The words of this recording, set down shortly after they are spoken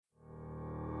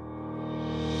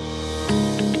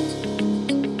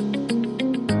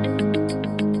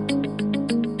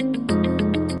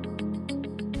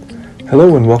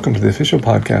Hello and welcome to the official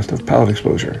podcast of Palate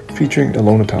Exposure, featuring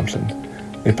Ilona Thompson,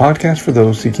 a podcast for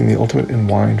those seeking the ultimate in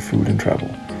wine, food, and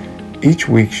travel. Each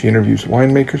week she interviews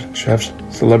winemakers, chefs,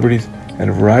 celebrities, and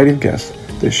a variety of guests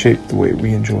that shape the way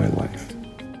we enjoy life.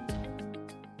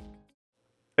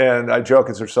 And I joke,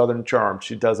 it's her Southern charm.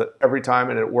 She does it every time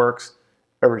and it works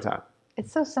every time.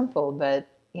 It's so simple, but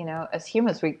as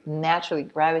humans, we naturally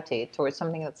gravitate towards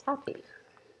something that's happy.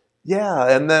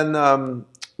 Yeah, and then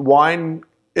wine,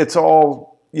 it's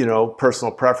all, personal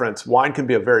preference. Wine can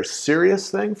be a very serious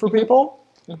thing for people,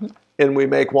 and we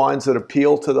make wines that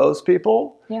appeal to those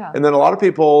people. Yeah. And then a lot of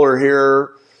people are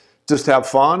here just to have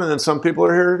fun, and then some people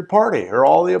are here to party, or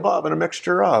all the above, and a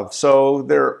mixture of. So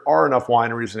there are enough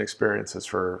wineries and experiences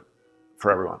for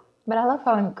everyone. But I love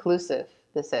how inclusive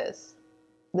this is.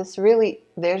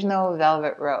 There's no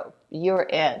velvet rope. You're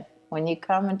in. When you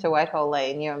come into Whitehall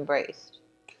Lane, you're embraced.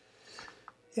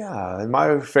 Yeah, and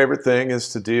my favorite thing is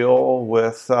to deal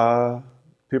with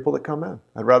people that come in.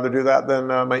 I'd rather do that than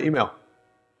my email.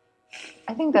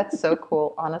 I think that's so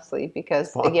cool, honestly,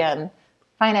 because, again,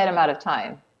 finite amount of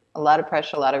time, a lot of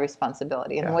pressure, a lot of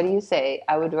responsibility. And what do you say?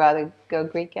 I would rather go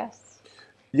greet guests.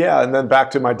 Yeah, and then back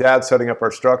to my dad setting up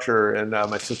our structure and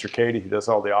my sister Katie, who does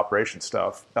all the operation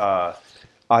stuff. I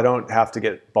don't have to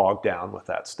get bogged down with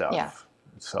that stuff. Yeah.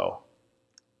 So.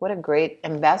 What a great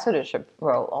ambassadorship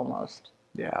role, almost.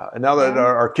 Yeah, and now that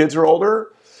our kids are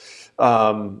older,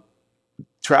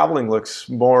 traveling looks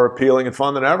more appealing and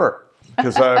fun than ever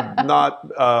because I'm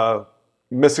not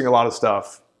missing a lot of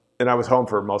stuff, and I was home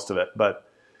for most of it. But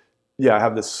yeah, I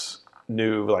have this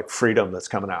new freedom that's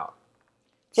coming out.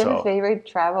 Do you have a favorite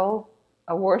travel,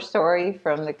 a war story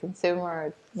from the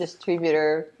consumer,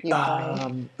 distributor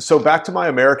viewpoint? So back to my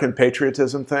American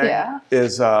patriotism thing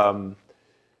is.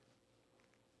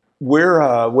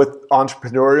 We're with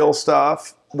entrepreneurial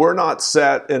stuff. We're not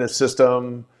set in a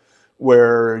system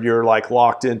where you're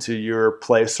locked into your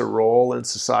place or role in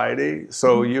society.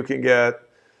 So you can get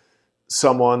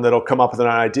someone that'll come up with an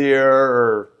idea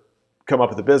or come up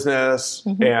with a business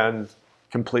and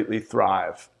completely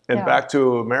thrive. And back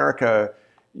to America,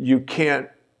 you can't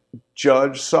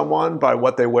judge someone by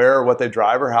what they wear or what they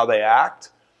drive or how they act.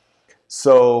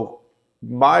 So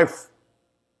my,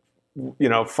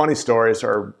 funny stories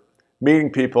are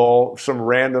meeting people some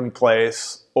random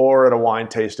place or at a wine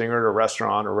tasting or at a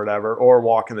restaurant or whatever, or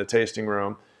walk in the tasting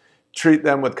room, treat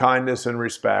them with kindness and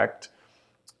respect,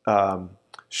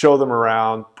 show them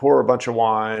around, pour a bunch of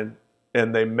wine,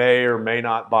 and they may or may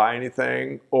not buy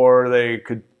anything, or they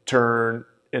could turn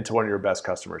into one of your best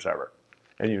customers ever.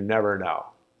 And you never know.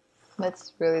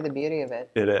 That's really the beauty of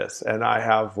it. It is. And I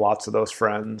have lots of those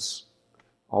friends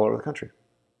all over the country.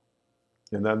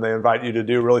 And then they invite you to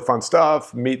do really fun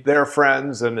stuff, meet their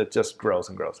friends, and it just grows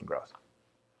and grows and grows.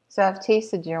 So I've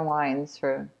tasted your wines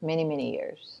for many, many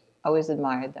years. Always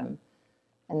admired them.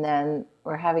 And then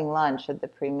we're having lunch at the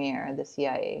premiere of the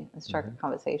CIA and struck a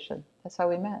conversation. That's how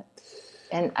we met.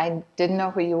 And I didn't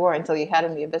know who you were until you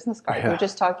handed me a business card. Yeah. We were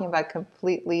just talking about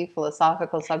completely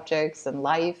philosophical subjects and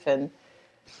life. And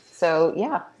so,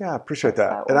 yeah. Yeah, I appreciate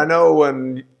that. And I know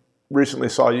when recently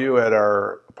saw you at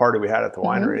our party we had at the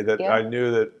winery that I knew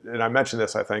that, and I mentioned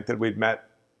this, I think, that we'd met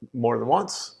more than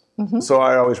once. So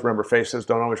I always remember faces,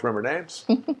 don't always remember names.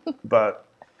 But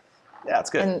yeah, it's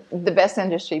good. And the best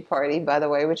industry party, by the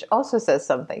way, which also says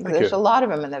something. Thank There's you. a lot of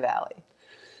them in the Valley.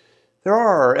 There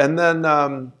are. And then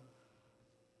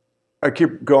I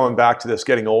keep going back to this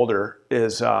getting older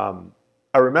is I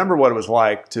remember what it was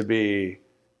like to be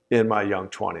in my young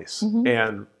 20s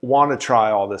and want to try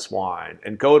all this wine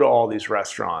and go to all these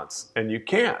restaurants. And you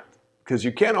can't, because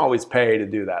you can't always pay to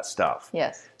do that stuff.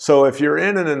 Yes. So if you're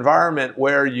in an environment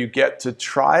where you get to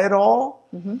try it all,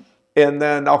 and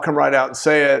then I'll come right out and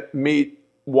say it, meet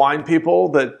wine people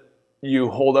that you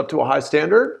hold up to a high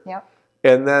standard,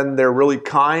 and then they're really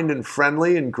kind and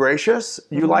friendly and gracious,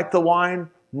 you like the wine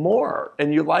more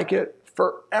and you like it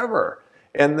forever.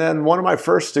 And then one of my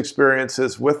first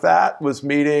experiences with that was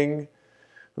meeting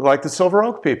the Silver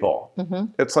Oak people.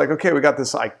 It's like, okay, we got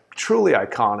this truly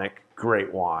iconic,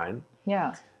 great wine.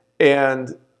 Yeah.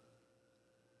 And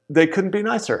they couldn't be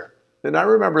nicer. And I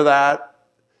remember that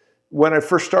when I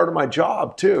first started my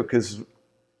job too, because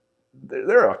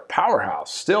they're a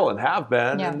powerhouse still and have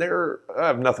been. And I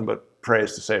have nothing but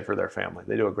praise to say for their family.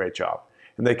 They do a great job.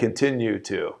 And they continue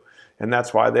to. And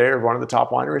that's why they're one of the top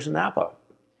wineries in Napa.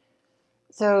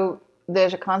 So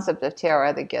there's a concept of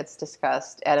terroir that gets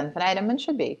discussed ad infinitum and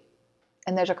should be.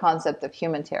 And there's a concept of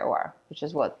human terroir, which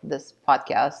is what this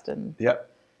podcast and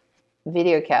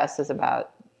videocast is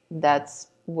about. That's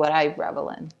what I revel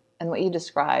in. And what you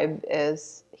describe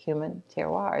is human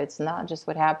terroir. It's not just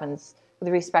what happens with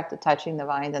respect to touching the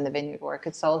vine and the vineyard work,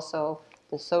 it's also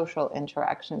the social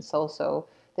interaction. It's also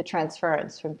the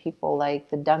transference from people like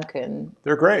the Duncan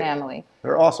They're great. family.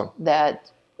 They're awesome.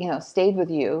 That, stayed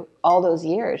with you all those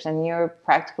years, and you're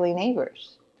practically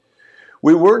neighbors.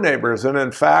 We were neighbors, and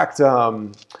in fact,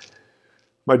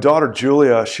 my daughter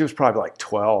Julia, she was probably like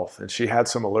 12, and she had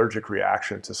some allergic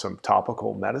reaction to some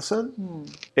topical medicine.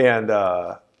 And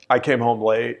I came home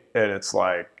late, and it's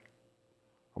like,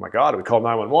 oh my God, do we call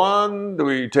 911? Do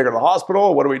we take her to the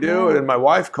hospital? What do we do? And my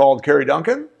wife called Carrie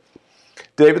Duncan,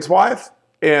 David's wife,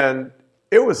 and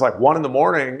it was like 1 a.m,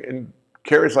 and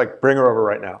Carrie's like, bring her over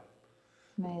right now.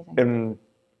 Amazing. And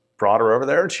brought her over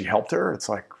there, and she helped her. It's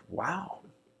like, wow.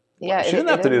 Yeah, She didn't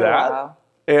have to do that. Wow.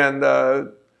 And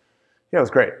yeah, it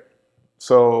was great.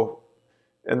 So,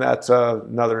 and that's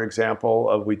another example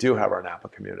of we do have our Napa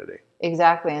community.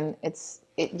 Exactly, and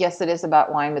yes, it is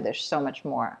about wine, but there's so much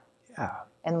more. Yeah.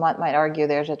 And one might argue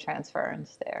there's a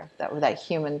transference there, that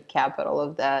human capital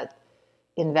of that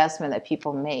investment that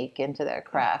people make into their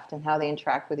craft and how they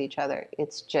interact with each other.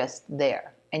 It's just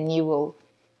there, and you will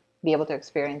be able to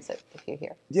experience it if you're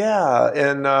here. Yeah,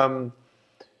 and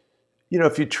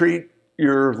if you treat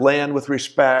your land with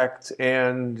respect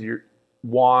and your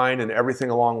wine and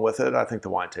everything along with it, I think the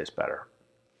wine tastes better.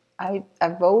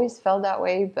 I've always felt that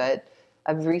way, but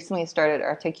I've recently started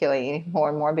articulating it more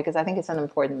and more because I think it's an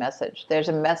important message. There's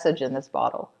a message in this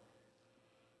bottle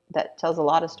that tells a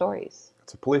lot of stories.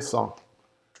 It's a police song.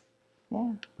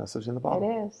 Yeah. Message in the bottle.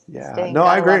 It is. Yeah. Staying, no,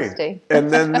 I agree. Stay.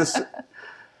 And then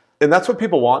and that's what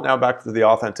people want now, back to the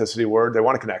authenticity word. They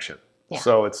want a connection. Yeah.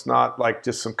 So it's not like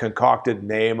just some concocted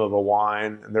name of a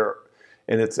wine,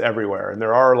 and it's everywhere. And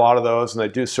there are a lot of those, and they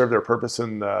do serve their purpose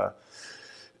in the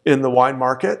wine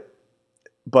market.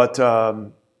 But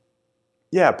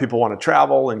yeah, people want to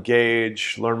travel,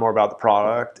 engage, learn more about the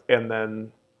product, and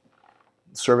then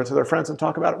serve it to their friends and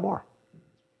talk about it more.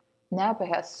 Napa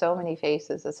has so many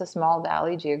faces. It's a small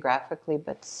valley geographically,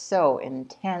 but so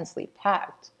intensely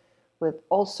packed with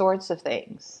all sorts of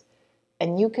things.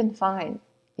 And you can find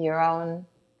your own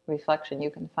reflection. You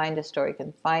can find a story. You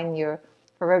can find your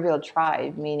proverbial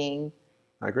tribe, meaning...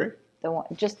 I agree.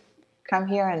 Just come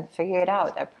here and figure it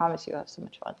out. I promise you'll have so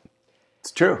much fun.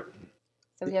 It's true.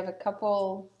 So we have a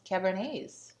couple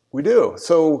Cabernets. We do.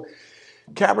 So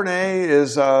Cabernet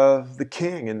is the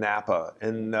king in Napa.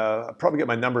 And I probably get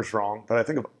my numbers wrong, but I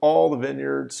think of all the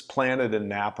vineyards planted in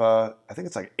Napa, I think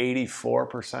it's like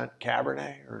 84%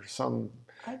 Cabernet or some...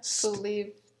 I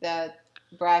believe that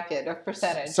bracket or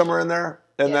percentage. Somewhere in there.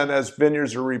 And then as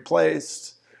vineyards are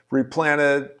replaced,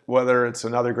 replanted, whether it's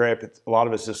another grape, a lot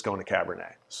of it's just going to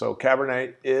Cabernet. So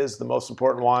Cabernet is the most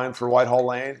important wine for Whitehall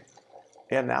Lane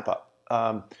and Napa.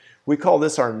 We call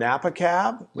this our Napa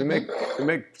Cab. We make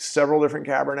several different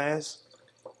Cabernets.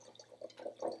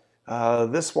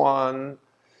 This one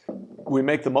we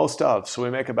make the most of. So we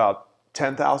make about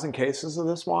 10,000 cases of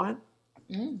this wine.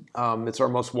 It's our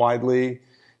most widely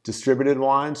distributed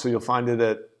wine. So you'll find it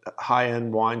at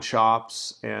high-end wine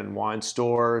shops and wine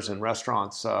stores and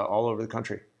restaurants all over the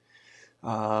country.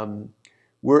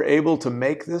 We're able to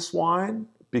make this wine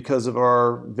because of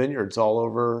our vineyards all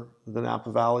over the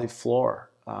Napa Valley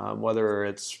floor, whether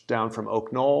it's down from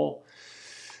Oak Knoll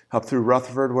up through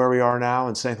Rutherford, where we are now,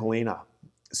 and St. Helena.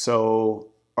 So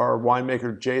our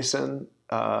winemaker, Jason,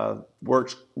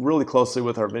 works really closely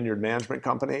with our vineyard management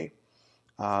company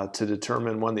to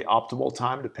determine when the optimal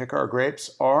time to pick our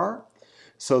grapes are.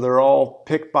 So they're all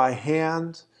picked by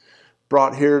hand,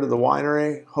 brought here to the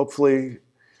winery, hopefully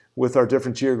with our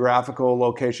different geographical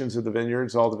locations of the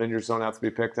vineyards. All the vineyards don't have to be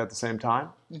picked at the same time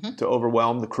to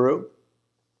overwhelm the crew.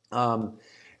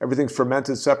 Everything's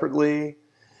fermented separately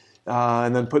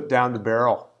and then put down the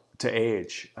barrel to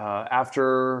age.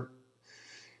 After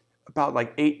about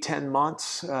like 8-10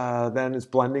 months, then it's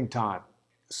blending time.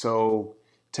 So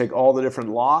take all the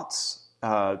different lots,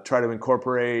 try to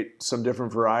incorporate some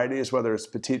different varieties, whether it's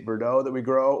Petit Verdot that we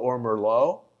grow or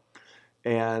Merlot,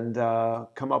 and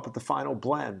come up with the final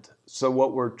blend. So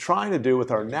what we're trying to do with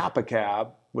our Napa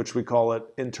Cab, which we call it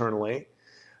internally,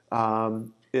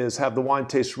 is have the wine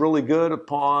taste really good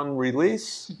upon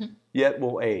release, yet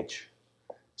will age.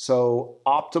 So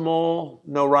optimal,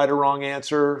 no right or wrong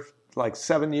answer, like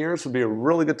 7 years would be a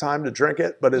really good time to drink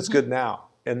it, but it's good now.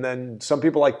 And then some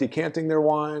people like decanting their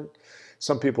wine,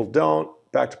 some people don't,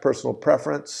 back to personal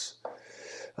preference.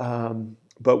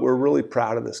 But we're really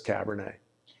proud of this Cabernet.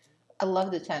 I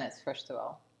love the tenets, first of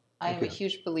all. I am a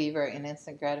huge believer in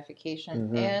instant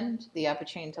gratification and the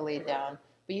opportunity to lay it down.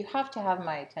 But you have to have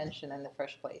my attention in the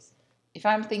first place. If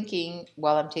I'm thinking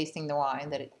while I'm tasting the wine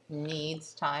that it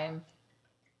needs time,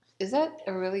 Is that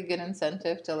a really good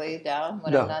incentive to lay it down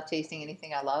when No. I'm not tasting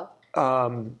anything I love?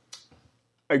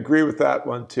 I agree with that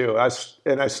one too. I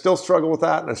still struggle with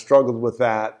that, and I struggled with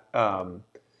that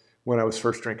when I was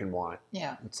first drinking wine.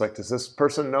 Yeah. It's like, does this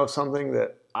person know something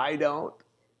that I don't?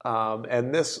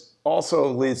 And this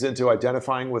also leads into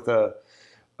identifying with a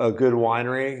good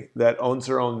winery that owns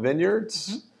their own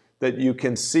vineyards, that you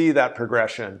can see that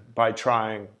progression by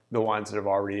trying the wines that have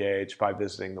already aged, by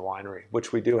visiting the winery,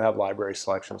 which we do have library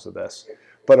selections of this.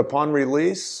 But upon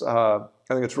release, I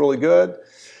think it's really good.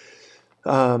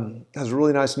 Has a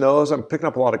really nice nose. I'm picking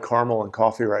up a lot of caramel and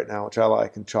coffee right now, which I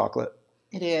like, and chocolate.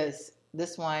 It is.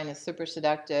 This wine is super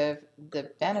seductive.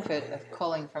 The benefit of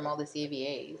culling from all these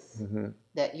EVAs,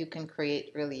 that you can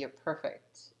create really your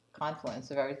perfect confluence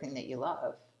of everything that you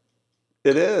love.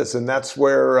 It is, and that's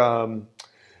where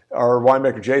our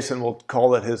winemaker Jason will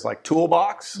call it his like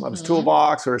toolbox, his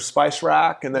toolbox or his spice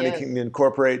rack, and then he can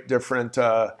incorporate different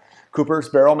Cooper's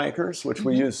barrel makers, which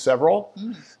we use several.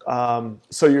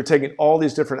 So you're taking all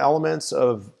these different elements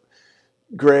of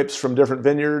grapes from different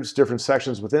vineyards, different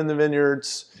sections within the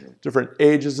vineyards, different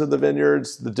ages of the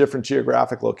vineyards, the different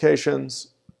geographic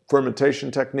locations,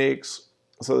 fermentation techniques.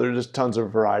 So there's just tons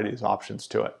of varieties, options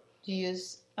to it. Do you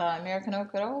use American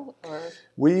oak at all? Or?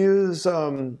 We use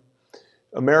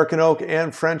American oak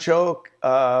and French oak.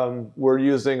 We're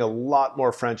using a lot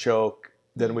more French oak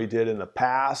than we did in the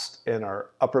past, and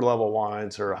our upper level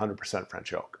wines are 100%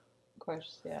 French oak. Of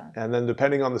course, yeah. And then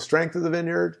depending on the strength of the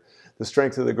vineyard, the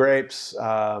strength of the grapes,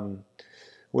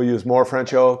 we'll use more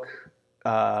French oak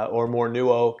or more new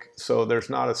oak. So there's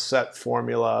not a set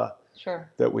formula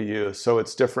that we use. So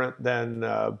it's different than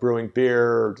brewing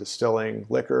beer or distilling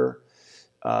liquor.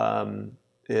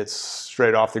 It's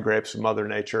straight off the grapes of Mother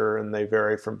Nature, and they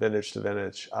vary from vintage to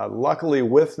vintage. Luckily,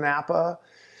 with Napa,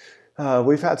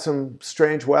 we've had some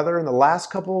strange weather in the last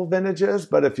couple of vintages,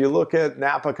 but if you look at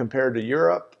Napa compared to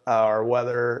Europe, our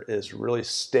weather is really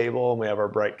stable, and we have our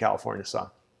bright California sun.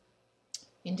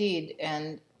 Indeed,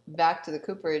 and back to the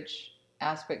cooperage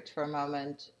aspect for a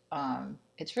moment,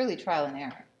 it's really trial and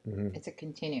error. It's a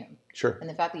continuum. Sure. And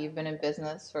the fact that you've been in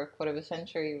business for a quarter of a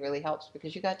century really helps,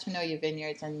 because you got to know your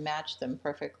vineyards and match them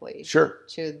perfectly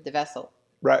to the vessel.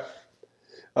 Right.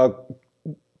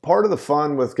 Part of the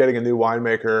fun with getting a new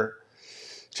winemaker,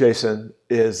 Jason,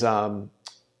 is our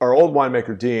old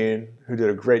winemaker, Dean, who did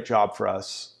a great job for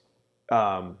us.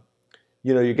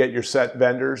 You get your set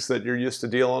vendors that you're used to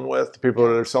dealing with, the people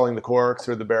that are selling the corks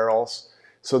or the barrels.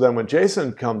 So then when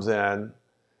Jason comes in,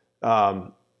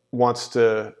 wants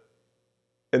to,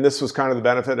 and this was kind of the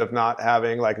benefit of not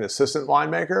having like an assistant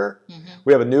winemaker.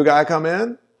 We have a new guy come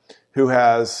in who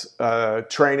has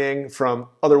training from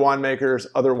other winemakers,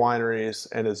 other wineries,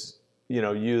 and has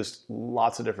used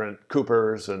lots of different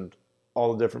Coopers and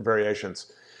all the different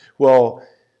variations. Well,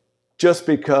 just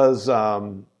because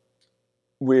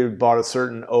we bought a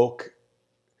certain oak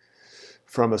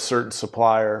from a certain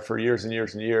supplier for years and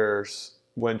years and years,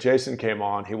 when Jason came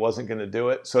on, he wasn't going to do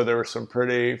it. So there were some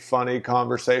pretty funny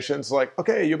conversations like,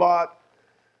 okay, you bought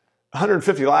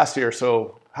 150 last year,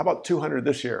 so how about 200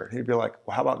 this year? He'd be like,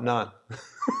 well, how about none?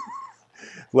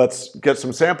 Let's get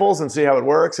some samples and see how it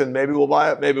works, and maybe we'll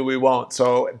buy it, maybe we won't.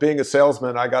 So being a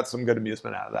salesman, I got some good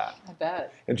amusement out of that. I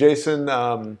bet. And Jason,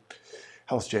 how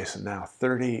old's Jason now?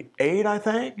 38, I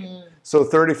think. So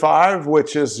 35,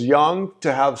 which is young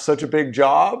to have such a big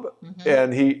job,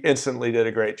 and he instantly did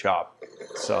a great job.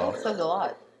 So that says a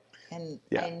lot. And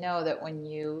I know that when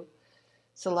you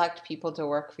select people to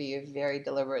work for you, you're very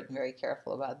deliberate and very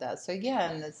careful about that. So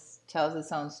again, this tells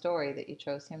its own story that you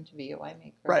chose him to be your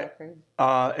winemaker. Right.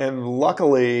 And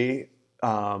luckily,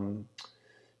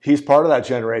 he's part of that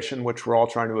generation, which we're all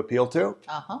trying to appeal to.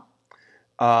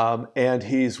 And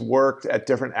he's worked at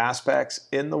different aspects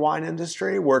in the wine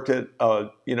industry, worked at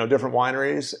different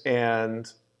wineries,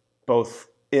 and both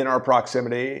in our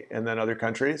proximity and then other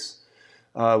countries.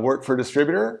 Worked for a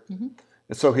distributor. And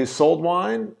so he's sold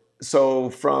wine. So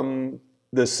from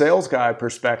the sales guy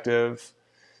perspective,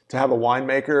 to have a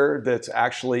winemaker that's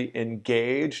actually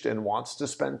engaged and wants to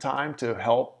spend time to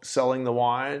help selling the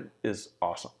wine is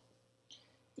awesome.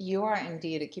 You are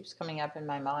indeed, it keeps coming up in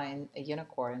my mind, a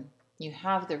unicorn. You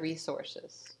have the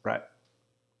resources. Right.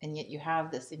 And yet you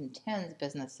have this intense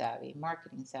business savvy,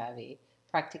 marketing savvy,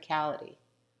 practicality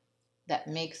that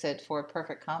makes it for a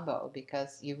perfect combo,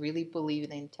 because you really believe in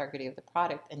the integrity of the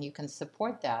product, and you can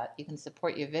support that. You can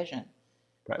support your vision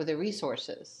with the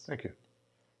resources. Thank you.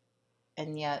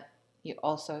 And yet you're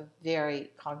also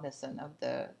very cognizant of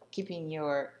keeping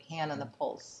your hand on the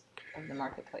pulse of the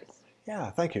marketplace. Yeah,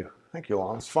 thank you. Thank you,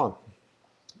 Lon. It's fun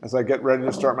as I get ready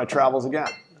to start my travels again.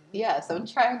 Yes, I'm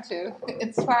trying to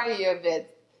inspire you a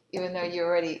bit. even though you're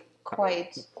already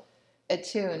quite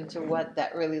attuned to what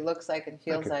that really looks like and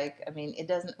feels like. I mean, it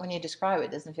doesn't, when you describe it,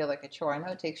 it doesn't feel like a chore. I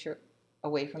know it takes you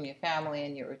away from your family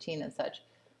and your routine and such,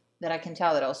 that I can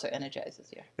tell it also energizes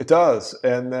you. It does.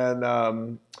 And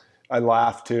then I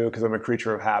laugh too, because I'm a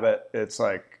creature of habit. It's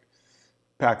like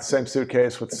pack the same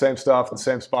suitcase with the same stuff in the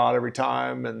same spot every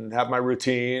time and have my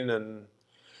routine and,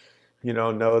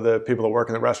 know the people that work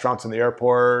in the restaurants in the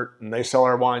airport and they sell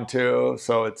our wine too.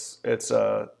 So it's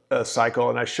a cycle.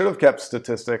 And I should have kept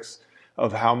statistics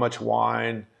of how much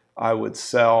wine I would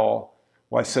sell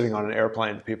while sitting on an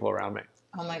airplane to people around me.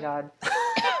 Oh my God.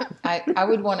 I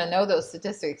would want to know those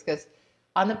statistics, because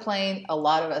on the plane, a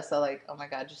lot of us are like, oh my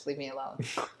God, just leave me alone.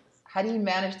 How do you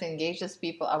manage to engage those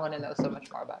people? I want to know so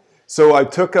much more about it. So I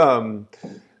took,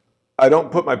 I don't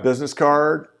put my business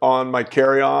card on my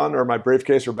carry-on or my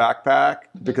briefcase or backpack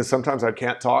because sometimes I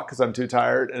can't talk because I'm too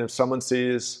tired. And if someone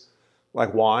sees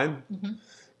like wine,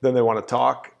 then they want to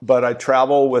talk. But I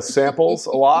travel with samples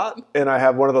a lot, and I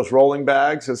have one of those rolling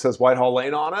bags that says Whitehall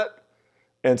Lane on it.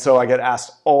 And so I get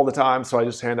asked all the time, so I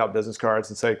just hand out business cards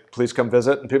and say, please come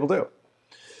visit, and people do.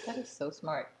 That is so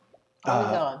smart.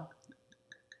 Always on.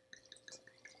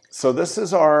 So this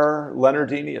is our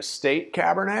Leonardini Estate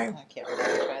Cabernet. I can't wait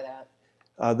to try that.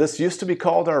 This used to be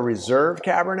called our Reserve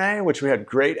Cabernet, which we had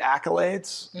great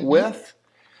accolades with.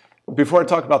 Before I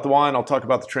talk about the wine, I'll talk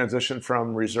about the transition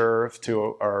from Reserve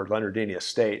to our Leonardini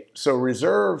Estate. So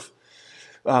Reserve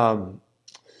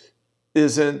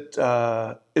isn't,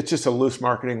 it's just a loose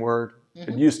marketing word.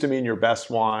 It used to mean your best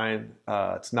wine.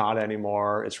 It's not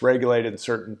anymore. It's regulated in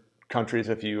certain countries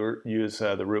if you use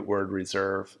the root word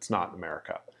reserve. It's not in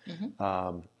America.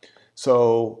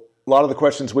 So a lot of the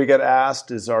questions we get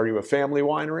asked is, are you a family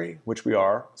winery? Which we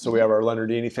are. So we have our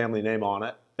Leonardini family name on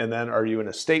it. And then, are you an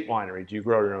estate winery? Do you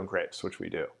grow your own grapes? Which we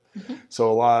do.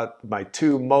 So my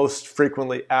two most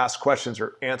frequently asked questions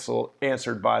are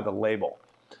answered by the label.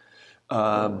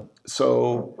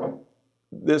 So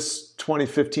this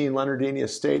 2015 Leonardini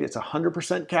Estate, it's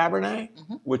 100% Cabernet,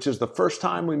 which is the first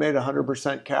time we made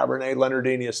 100% Cabernet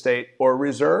Leonardini Estate or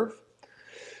Reserve,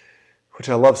 which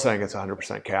I love saying it's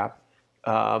 100% Cab.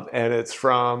 And it's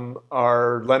from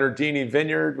our Leonardini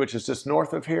Vineyard, which is just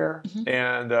north of here.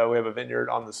 And we have a vineyard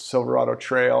on the Silverado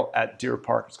Trail at Deer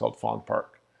Park. It's called Fawn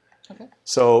Park. Okay.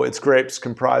 So it's grapes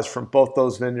comprised from both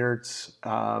those vineyards.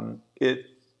 100%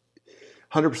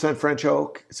 French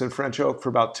oak. It's in French oak for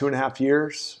about 2.5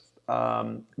 years.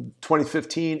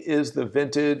 2015 is the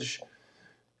vintage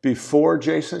before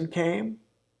Jason came,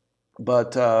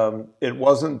 but it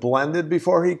wasn't blended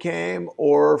before he came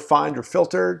or fined or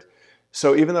filtered.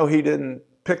 So even though he didn't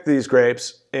pick these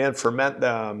grapes and ferment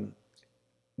them,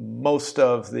 most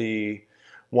of the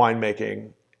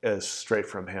winemaking is straight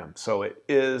from him. So it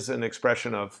is an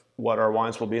expression of what our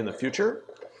wines will be in the future.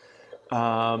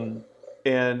 And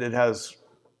it has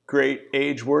great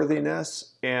age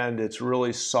worthiness, and it's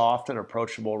really soft and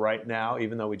approachable right now,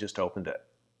 even though we just opened it.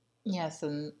 Yes,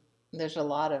 and there's a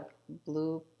lot of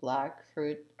blue, black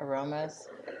fruit aromas,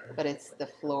 but it's the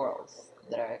florals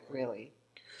that are really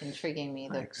intriguing me,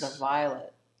 the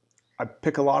violet. I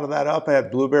pick a lot of that up. I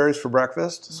had blueberries for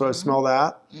breakfast, so I smell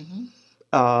that.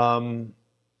 And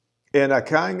I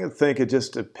kind of think it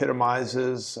just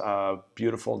epitomizes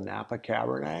beautiful Napa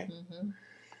Cabernet.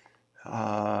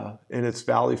 And it's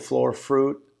valley floor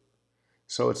fruit,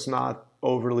 so it's not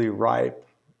overly ripe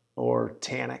or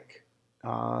tannic.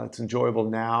 It's enjoyable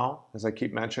now, as I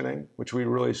keep mentioning, which we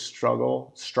really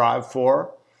strive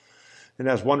for. It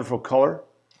has wonderful color.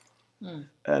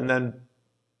 And then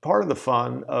part of the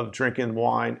fun of drinking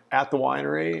wine at the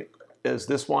winery is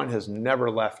this wine has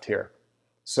never left here.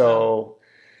 So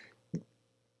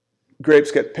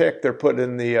grapes get picked, they're put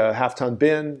in the half-ton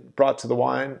bin, brought to the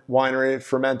winery,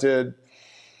 fermented,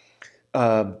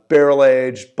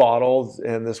 barrel-aged, bottled,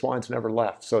 and this wine's never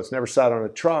left. So it's never sat on a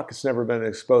truck, it's never been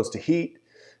exposed to heat,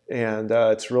 and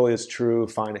it's really its true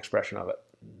fine expression of it.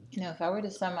 If I were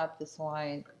to sum up this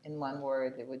wine in one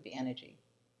word, it would be energy.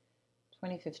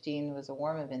 2015 was a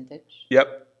warmer vintage.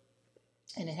 Yep.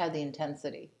 And it had the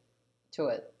intensity to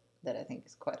it that I think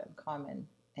is quite uncommon,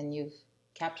 and you've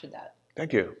captured that.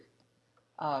 Thank you.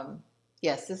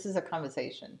 Yes, this is a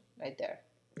conversation right there.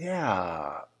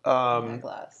 Yeah. In that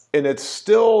glass. And it's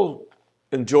still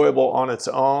enjoyable on its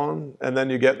own, and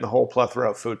then you get in the whole plethora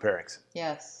of food pairings.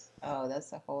 Yes. Oh,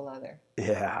 that's a whole other.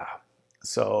 Yeah.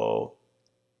 So,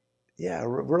 yeah,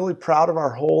 we're really proud of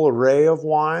our whole array of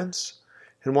wines.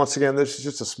 And once again, this is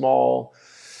just a small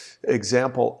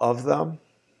example of them.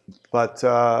 But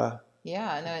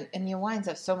yeah, no, and your wines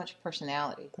have so much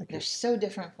personality. They're so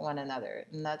different from one another.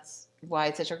 And that's why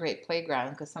it's such a great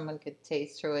playground, because someone could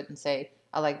taste through it and say,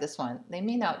 I like this one. They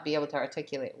may not be able to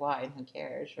articulate why, and who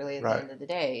cares? Really, at the end of the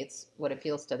day, it's what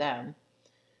appeals to them.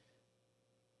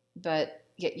 But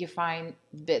yet you find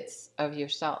bits of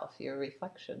yourself, your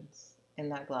reflections in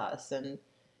that glass, and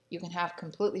you can have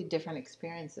completely different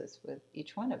experiences with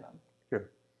each one of them. Good.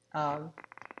 Are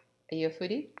you a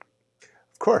foodie?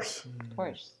 Of course. Of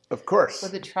course. Of course.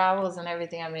 With the travels and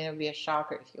everything, I mean, it would be a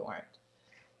shocker if you weren't.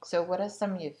 So what are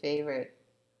some of your favorite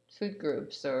food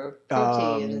groups or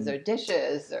proteins or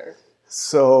dishes?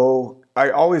 So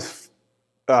I always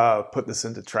put this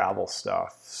into travel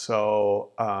stuff.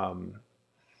 So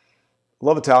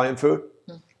love Italian food.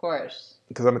 Of course.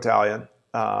 Because I'm Italian.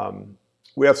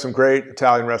 We have some great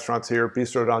Italian restaurants here.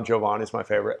 Bistro Don Giovanni is my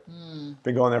favorite.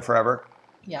 Been going there forever.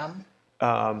 Yum.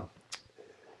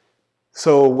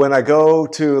 So when I go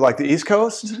to like the East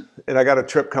Coast, and I got a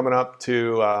trip coming up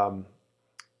to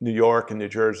New York and New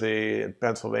Jersey and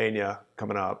Pennsylvania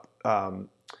coming up,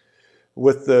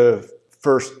 with the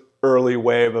first early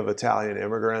wave of Italian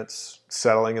immigrants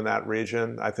settling in that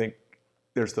region, I think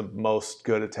there's the most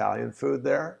good Italian food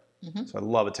there. So I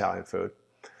love Italian food.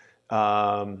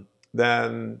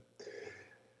 Then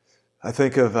I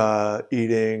think of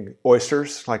eating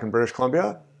oysters, like in British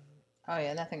Columbia. Oh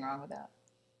yeah, nothing wrong with that.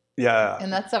 Yeah.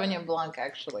 And that's Sauvignon Blanc,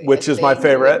 actually. Which is my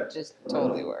favorite. Would just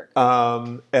totally work.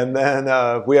 And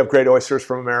then we have great oysters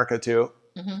from America, too.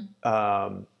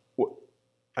 I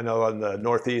know on the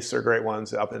Northeast, there are great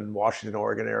ones up in Washington,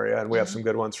 Oregon area, and we have some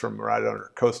good ones from right on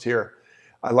our coast here.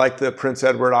 I like the Prince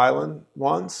Edward Island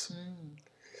ones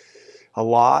a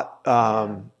lot.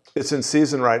 It's in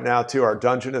season right now, too. Our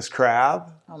Dungeness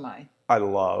crab. Oh, my. I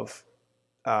love.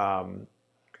 And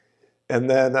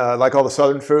then like all the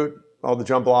southern food, all the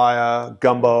jambalaya,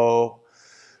 gumbo.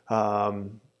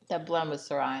 That blend with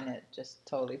sarai in it just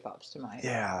totally pops to mind.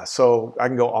 Yeah, so I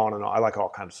can go on and on. I like all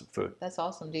kinds of food. That's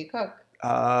awesome. Do you cook?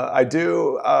 I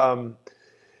do.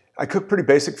 I cook pretty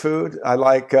basic food. I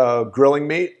like grilling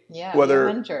meat. Yeah, you're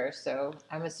a hunter, so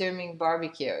I'm assuming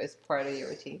barbecue is part of your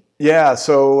routine. Yeah,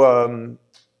 so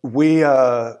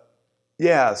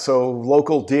so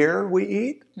local deer we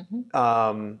eat.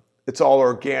 It's all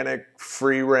organic,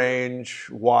 free range,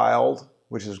 wild,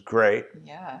 which is great.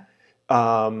 Yeah.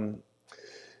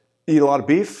 Eat a lot of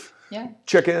beef. Yeah.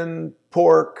 Chicken,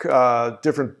 pork,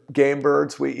 different game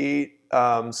birds we eat.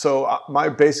 So my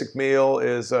basic meal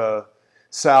is a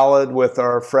salad with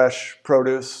our fresh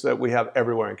produce that we have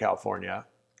everywhere in California.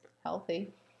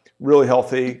 Healthy. Really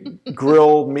healthy.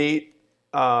 Grilled meat.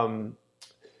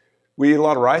 We eat a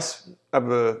lot of rice. I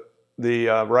have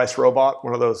the rice robot,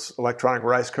 one of those electronic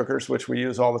rice cookers, which we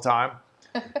use all the time.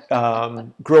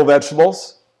 Grilled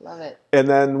vegetables. Love it. And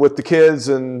then with the kids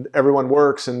and everyone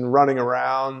works and running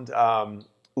around, a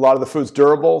lot of the food's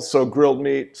durable. So grilled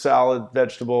meat, salad,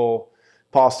 vegetable,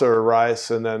 pasta or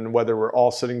rice. And then whether we're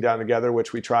all sitting down together,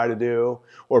 which we try to do,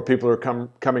 or people are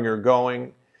coming or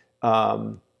going,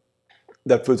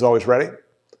 that food's always ready.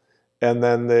 And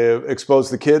then they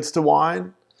expose the kids to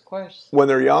wine. Of course. When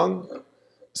they're young.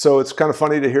 So it's kind of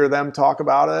funny to hear them talk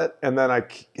about it. And then I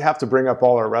have to bring up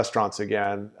all our restaurants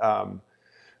again.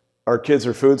 Our kids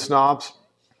are food snobs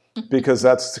because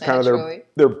that's kind of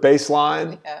their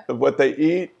baseline of what they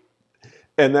eat.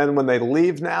 And then when they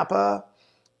leave Napa,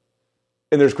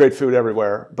 and there's great food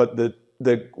everywhere, but the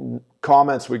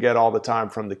comments we get all the time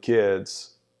from the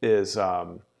kids is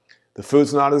the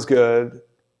food's not as good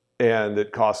and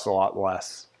it costs a lot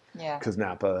less. Yeah. Because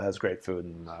Napa has great food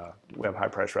and we have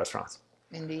high-priced restaurants.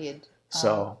 Indeed.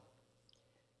 So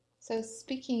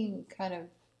speaking kind of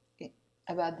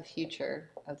about the future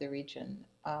of the region,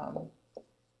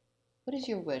 what is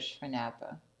your wish for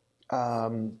Napa?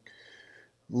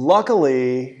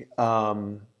 Luckily,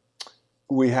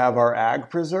 we have our ag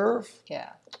preserve.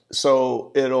 Yeah.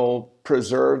 So it'll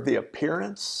preserve the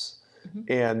appearance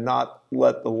and not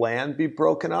let the land be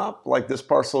broken up. Like this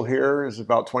parcel here is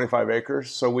about 25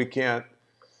 acres, so we can't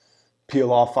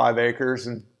peel off 5 acres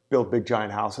and build big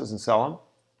giant houses and sell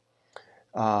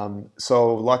them.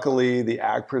 So luckily the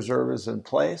ag preserve is in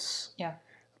place. Yeah.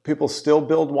 People still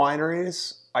build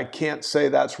wineries. I can't say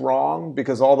that's wrong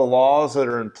because all the laws that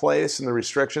are in place and the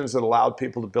restrictions that allowed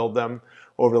people to build them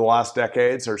over the last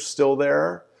decades are still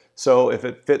there. So if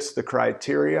it fits the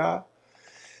criteria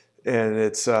and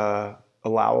it's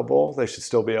allowable, they should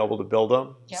still be able to build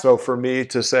them. Yeah. So for me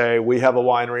to say we have a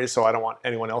winery, so I don't want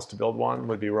anyone else to build one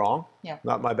would be wrong. Yeah.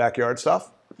 Not my backyard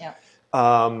stuff. Yeah.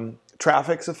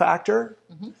 Traffic's a factor.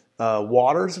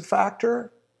 Water's a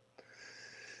factor.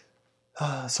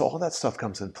 So all that stuff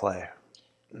comes in play.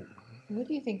 What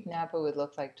do you think Napa would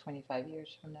look like 25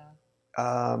 years from now?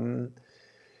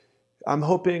 I'm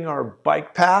hoping our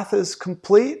bike path is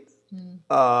complete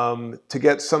to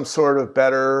get some sort of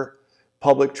better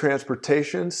public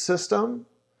transportation system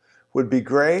would be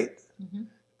great.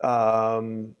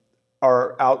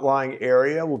 Our outlying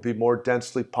area will be more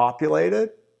densely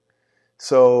populated.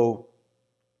 So,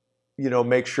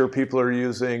 make sure people are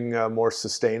using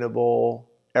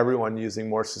everyone using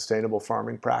more sustainable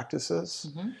farming practices.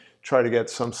 Try to get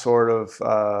some sort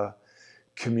of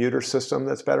commuter system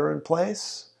that's better in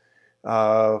place.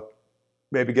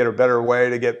 Maybe get a better way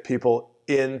to get people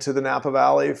into the Napa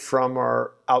Valley from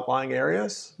our outlying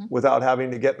areas without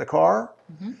having to get in the car.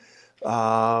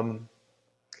 And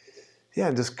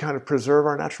just kind of preserve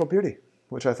our natural beauty,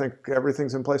 which I think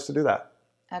everything's in place to do that.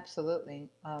 Absolutely.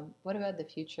 What about the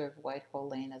future of Whitehall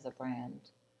Lane as a brand?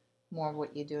 More of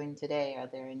what you're doing today. Are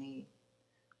there any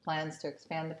plans to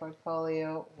expand the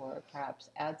portfolio or perhaps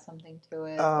add something to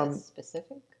it that's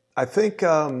specific? I think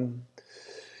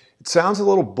it sounds a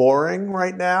little boring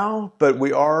right now, but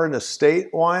we are an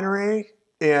estate winery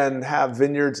and have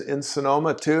vineyards in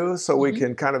Sonoma too, so we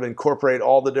can kind of incorporate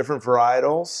all the different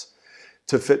varietals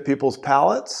to fit people's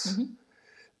palates.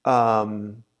 But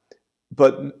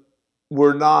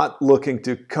we're not looking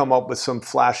to come up with some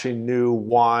flashy new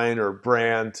wine or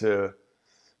brand to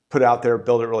put out there,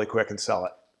 build it really quick and sell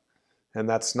it. And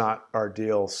that's not our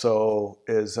deal. So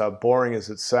as boring as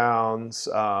it sounds,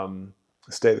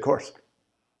 stay the course.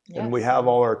 Yes. And we have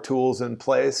all our tools in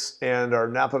place, and our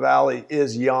Napa Valley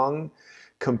is young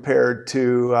compared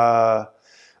to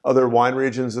other wine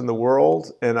regions in the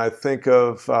world. And I think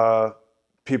of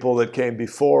people that came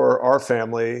before our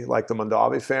family, like the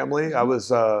Mondavi family. I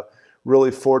was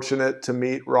really fortunate to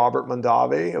meet Robert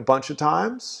Mondavi a bunch of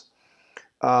times.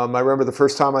 I remember the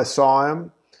first time I saw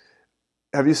him.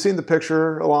 Have you seen the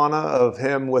picture, Ilana, of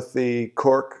him with the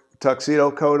cork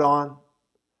tuxedo coat on?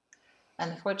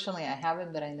 Unfortunately, I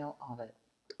haven't, but I know of it.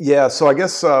 Yeah, so I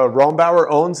guess Rombauer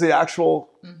owns the actual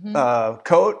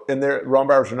coat, and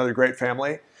Rombauer's another great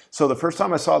family. So the first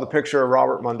time I saw the picture of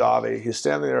Robert Mondavi, he's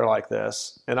standing there like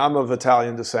this, and I'm of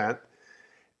Italian descent.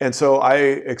 And so I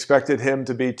expected him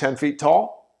to be 10 feet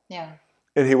tall. Yeah.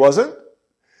 And he wasn't.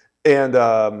 And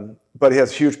but he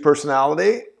has huge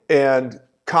personality and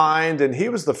kind, and he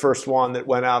was the first one that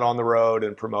went out on the road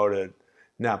and promoted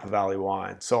Napa Valley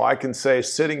wine. So I can say,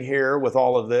 sitting here with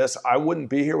all of this, I wouldn't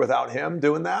be here without him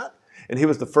doing that. And he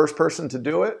was the first person to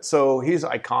do it. So he's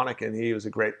iconic, and he was a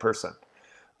great person.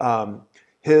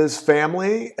 His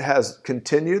family has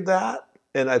continued that.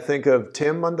 And I think of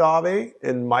Tim Mondavi,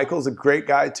 and Michael's a great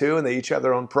guy too, and they each have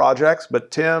their own projects. But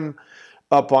Tim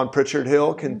up on Pritchard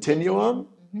Hill, Continuum,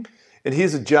 and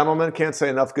he's a gentleman, can't say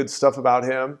enough good stuff about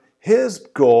him. His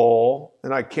goal,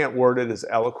 and I can't word it as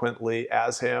eloquently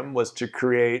as him, was to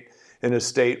create an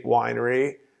estate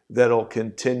winery that'll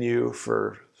continue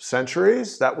for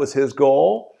centuries. That was his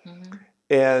goal.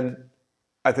 And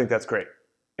I think that's great.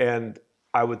 And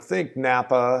I would think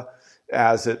Napa,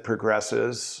 as it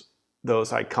progresses,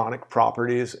 those iconic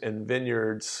properties and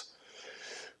vineyards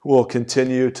will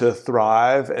continue to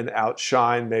thrive and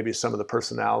outshine maybe some of the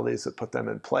personalities that put them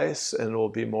in place, and will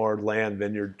be more land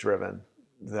vineyard driven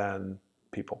than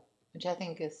people. Which I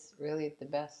think is really the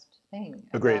best thing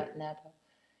about Napa.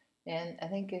 And I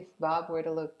think if Bob were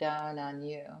to look down on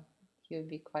you, he would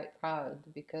be quite proud,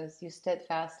 because you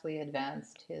steadfastly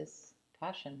advanced his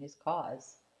passion, his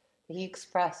cause. He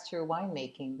expressed through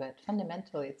winemaking, but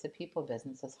fundamentally it's a people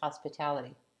business, it's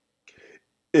hospitality.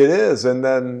 It is, and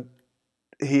then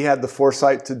he had the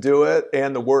foresight to do it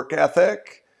and the work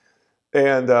ethic,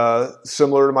 and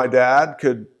similar to my dad,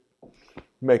 could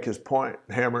make his point,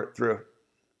 hammer it through.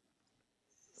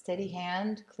 Steady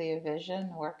hand, clear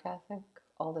vision, work ethic,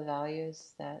 all the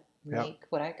values that make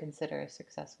what I consider a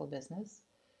successful business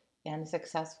and a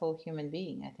successful human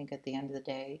being. I think at the end of the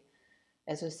day,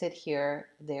 as we sit here,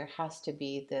 there has to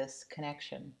be this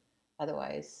connection.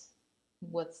 Otherwise,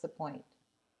 what's the point?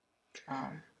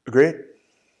 Agreed.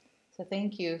 So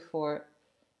thank you for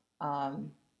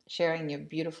sharing your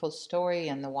beautiful story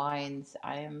and the wines.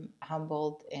 I am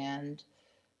humbled and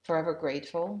forever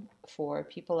grateful for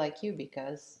people like you,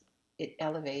 because it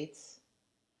elevates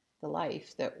the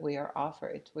life that we are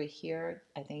offered. We're here,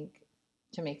 I think,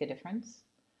 to make a difference,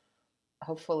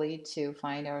 hopefully to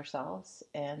find ourselves,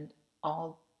 and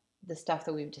all the stuff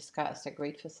that we've discussed are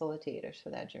great facilitators for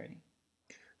that journey.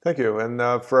 Thank you. And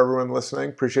for everyone listening,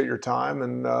 appreciate your time,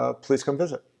 and please come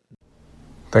visit.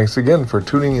 Thanks again for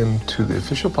tuning in to the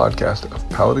official podcast of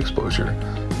Palate Exposure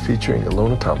featuring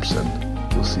Ilona Thompson.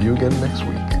 We'll see you again next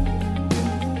week.